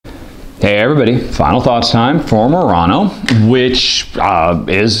Hey everybody, final thoughts time for Murano, which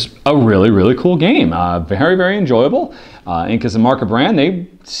is a really cool game. Very enjoyable. Inc is a market brand. They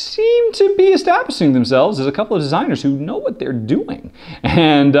seem to be establishing themselves as a couple of designers who know what they're doing.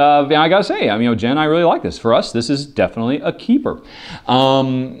 And I gotta say, Jen, I really like this. For us, this is definitely a keeper.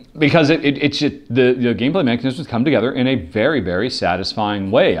 Because the gameplay mechanisms come together in a very satisfying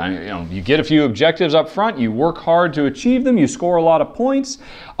way. You get a few objectives up front, you work hard to achieve them, you score a lot of points.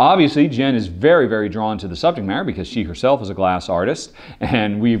 Obviously, Jen is very drawn to the subject matter because she herself is a glass artist,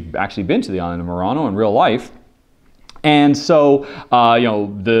 and we've actually been to the island of Murano in real life. And so,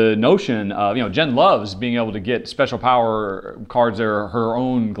 the notion of, Jen loves being able to get special power cards that are her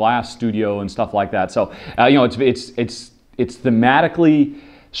own glass studio and stuff like that. So, it's thematically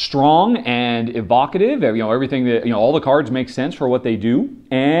strong and evocative. Everything that, all the cards make sense for what they do.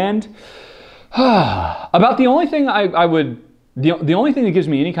 And about the only thing the only thing that gives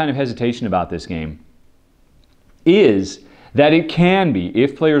me any kind of hesitation about this game is that it can be,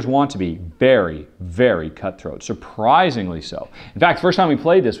 if players want to be, very cutthroat, surprisingly so. In fact, the first time we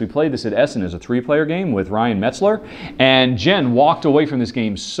played this at Essen as a 3-player game with Ryan Metzler, and Jen walked away from this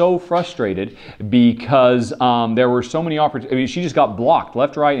game so frustrated because there were so many opportunities. She just got blocked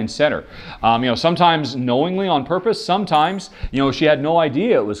left, right, and center. Sometimes knowingly on purpose, sometimes, she had no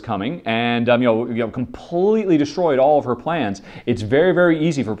idea it was coming, and completely destroyed all of her plans. It's very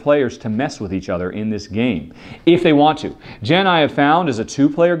easy for players to mess with each other in this game, if they want to. Jen, I have found, is a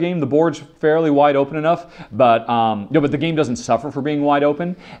 2-player game. The board's fairly wide open enough, but the game doesn't suffer for being wide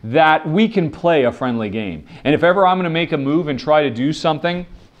open, that we can play a friendly game. And if ever I'm going to make a move and try to do something,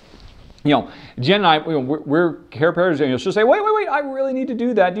 Jen and I, we're hair pairs, and she'll say, wait, I really need to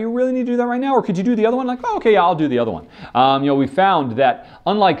do that. Do you really need to do that right now? Or could you do the other one? Like, oh, okay, yeah, I'll do the other one. We found that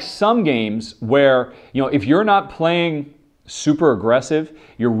unlike some games where, if you're not playing super aggressive,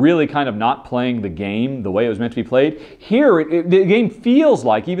 you're really kind of not playing the game the way it was meant to be played. Here, the game feels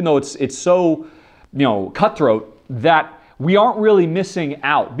like, even though it's so, cutthroat, that we aren't really missing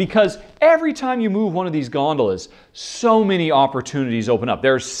out, because every time you move one of these gondolas, so many opportunities open up.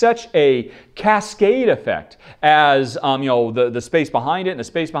 There's such a cascade effect as the space behind it and the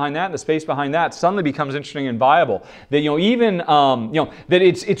space behind that and the space behind that suddenly becomes interesting and viable. That that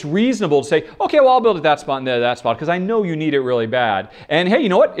it's reasonable to say, okay, well, I'll build at that spot and that spot because I know you need it really bad. And hey, you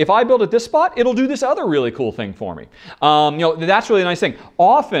know what? If I build at this spot, it'll do this other really cool thing for me. That's really a nice thing.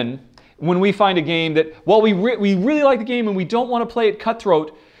 Often, when we find a game that, well, we really like the game and we don't want to play it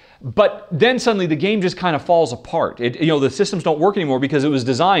cutthroat, but then suddenly the game just kind of falls apart. The systems don't work anymore because it was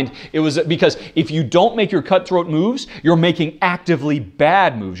designed. It was because if you don't make your cutthroat moves, you're making actively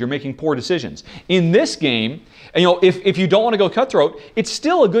bad moves. You're making poor decisions. In this game, if you don't want to go cutthroat, it's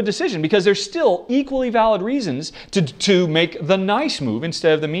still a good decision because there's still equally valid reasons to make the nice move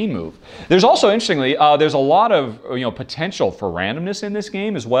instead of the mean move. There's also, interestingly, there's a lot of potential for randomness in this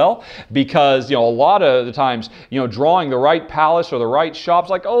game as well, because a lot of the times drawing the right palace or the right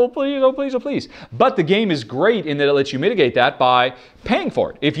shops, like, oh please, oh please, oh please. But the game is great in that it lets you mitigate that by paying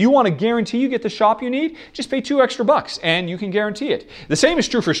for it. If you want to guarantee you get the shop you need, just pay $2 extra and you can guarantee it. The same is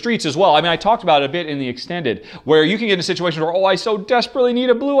true for streets as well. I talked about it a bit in the extended, where you can get in a situation where, oh, I so desperately need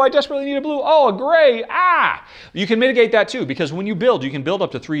a blue, oh, a gray, You can mitigate that too, because when you build, you can build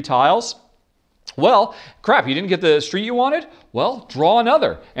up to 3 tiles. Well, crap, you didn't get the street you wanted? Well, draw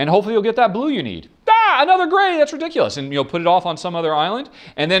another, and hopefully you'll get that blue you need. Another gray, that's ridiculous. And put it off on some other island,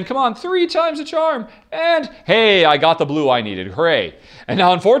 and then come on, 3 times the charm, and hey, I got the blue I needed, hooray. And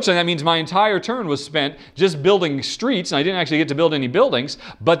now, unfortunately, that means my entire turn was spent just building streets, and I didn't actually get to build any buildings,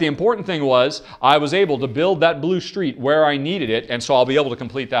 but the important thing was I was able to build that blue street where I needed it, and so I'll be able to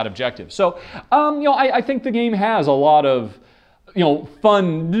complete that objective. So, I think the game has a lot of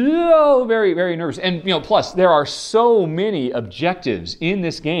fun, very nervous. And, plus there are so many objectives in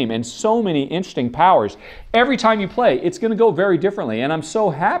this game and so many interesting powers. Every time you play, it's going to go very differently. And I'm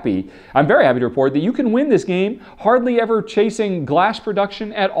very happy to report that you can win this game hardly ever chasing glass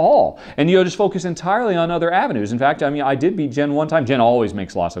production at all. And just focus entirely on other avenues. In fact, I did beat Jen one time. Jen always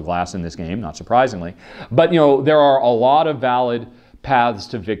makes lots of glass in this game, not surprisingly. But, there are a lot of valid paths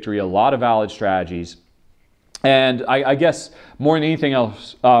to victory, a lot of valid strategies. And I guess more than anything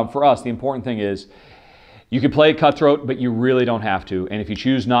else, for us, the important thing is you can play it cutthroat, but you really don't have to. And if you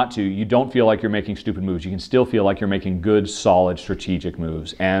choose not to, you don't feel like you're making stupid moves. You can still feel like you're making good, solid, strategic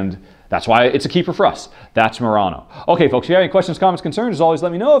moves. And that's why it's a keeper for us. That's Murano. Okay, folks, if you have any questions, comments, concerns, as always,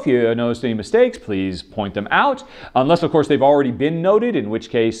 let me know. If you noticed any mistakes, please point them out. Unless, of course, they've already been noted, in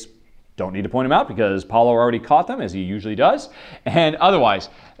which case, don't need to point them out because Paulo already caught them, as he usually does. And otherwise,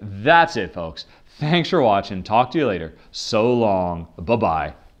 that's it, folks. Thanks for watching. Talk to you later. So long.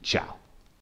 Bye-bye. Ciao.